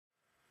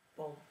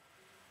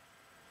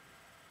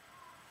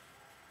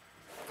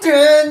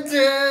Dun,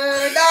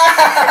 dun,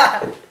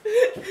 ah!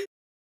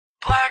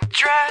 Black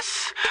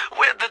dress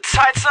with the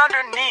tights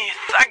underneath.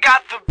 I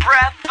got the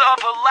breath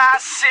of a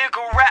last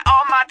cigarette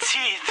on my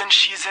teeth. And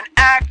she's an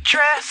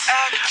actress,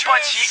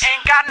 but she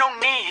ain't got no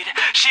need.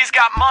 She's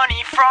got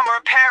money from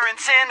her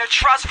parents in a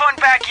trust fund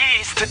back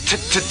east.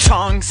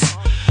 Tongues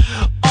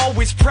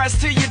always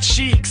pressed to your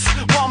cheeks,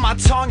 while my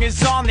tongue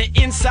is on the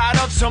inside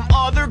of some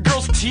other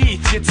girl's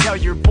teeth. You tell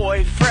your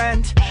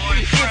boyfriend,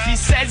 if he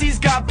says he's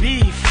got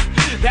beef,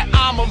 that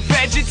I'm a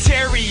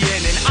vegetarian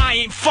and I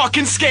ain't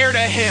fucking scared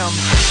of him.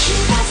 She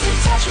wants to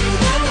touch me,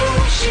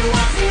 woo. She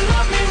wants to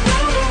love me,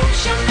 woo.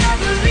 She'll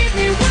never leave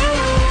me, woo.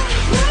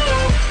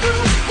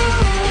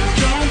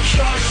 Don't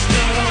trust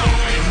her,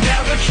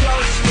 never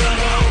trust her.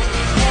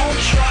 Won't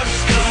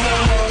trust her,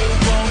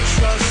 won't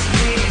trust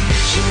me.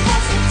 She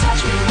wants to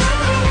touch me,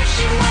 woo.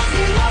 She wants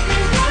to love me,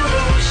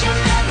 woo. She'll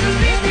never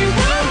leave me,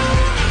 woo.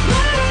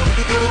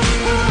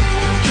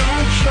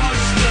 Don't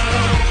trust her,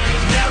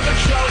 never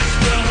trust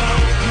her.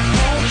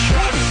 Won't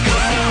trust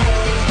her,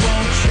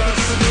 won't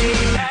trust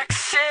me.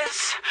 X's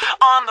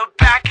on the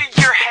back of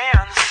your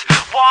hands,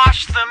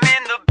 wash them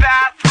in the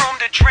bathroom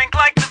to drink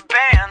like the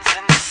bands.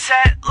 And the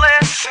set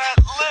list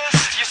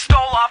you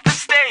stole off the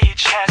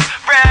stage has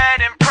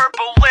red and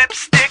purple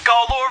lipstick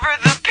all over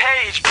the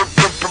page.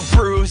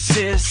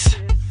 Bruises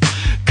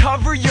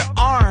cover your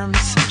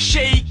arms,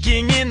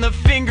 shaking in the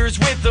fingers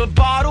with a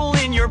bottle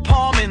in your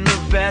palm. And the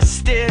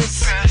best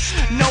is,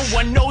 no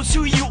one knows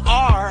who you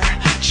are,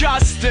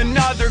 just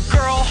another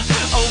girl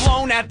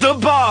alone at the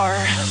bar.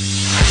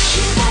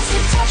 She wants to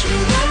touch me,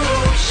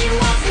 woo. She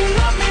wants to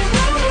love me,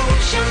 woo.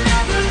 She'll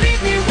never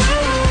leave me, woo.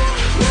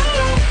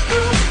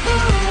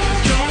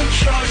 Don't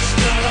trust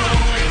her,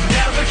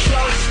 never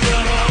trust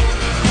her.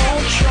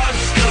 Won't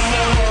trust her,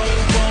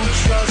 won't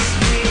trust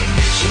me.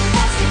 She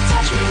wants to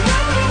touch me,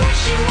 woo.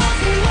 She wants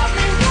to love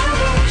me,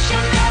 woo.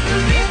 She'll never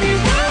leave me,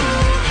 woo.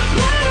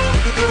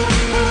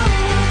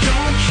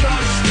 Don't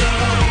trust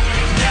her,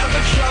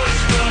 never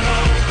trust her.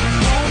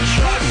 Won't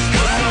trust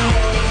her,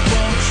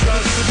 won't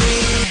trust me.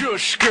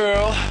 Shush,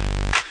 girl,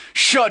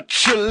 shut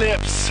your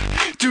lips.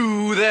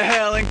 Do the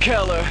Helen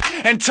Keller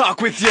and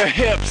talk with your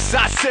hips.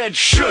 I said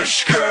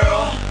shush,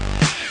 girl,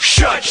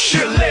 shut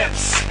your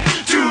lips.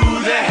 Do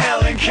the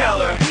Helen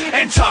Keller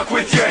and talk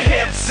with your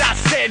hips. I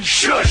said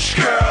shush,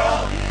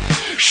 girl,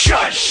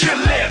 shut your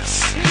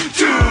lips.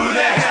 Do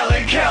the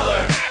Helen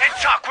Keller and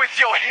talk with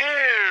your hips.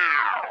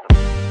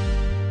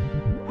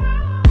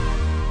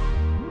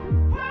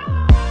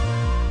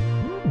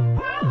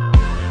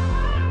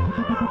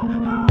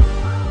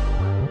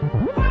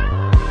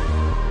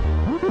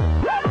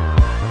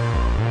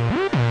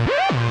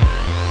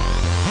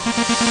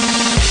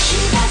 She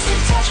wants to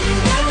touch me,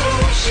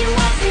 woo. She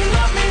wants to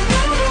love me,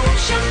 woo.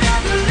 She'll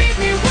never leave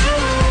me,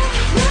 woo.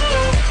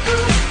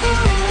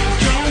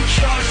 Don't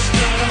trust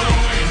her,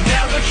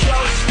 never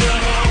trust her.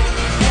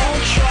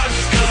 Won't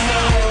trust her,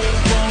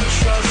 won't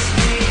trust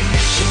me.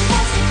 She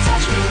wants to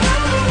touch me,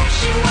 woo.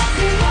 She wants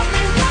to love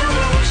me,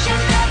 woo.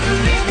 She'll never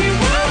leave me,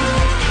 woo.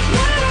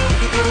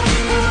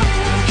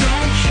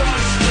 Don't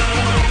trust her,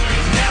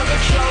 never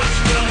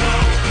trust her.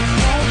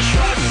 Won't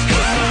trust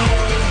her,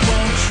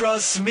 won't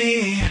trust me.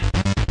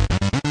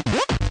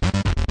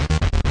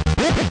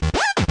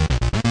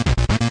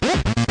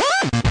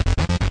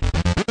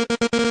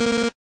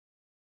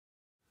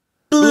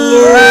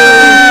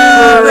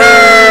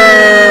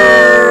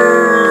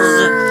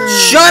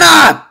 Shut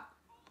up!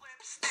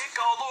 Lipstick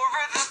all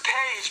over the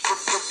page.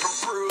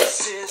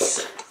 Bruises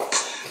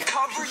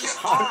cover your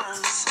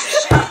arms,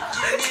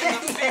 shaking in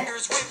the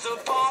fingers with a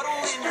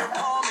bottle in your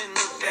palm. And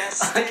the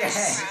best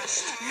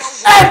is, no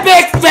one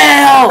Epic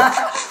fail!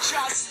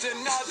 just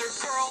another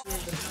girl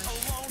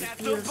alone at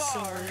the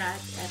bar.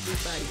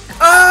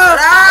 Oh!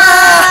 Ah!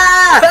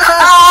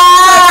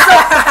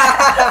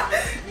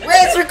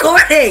 Wait, it's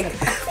recording!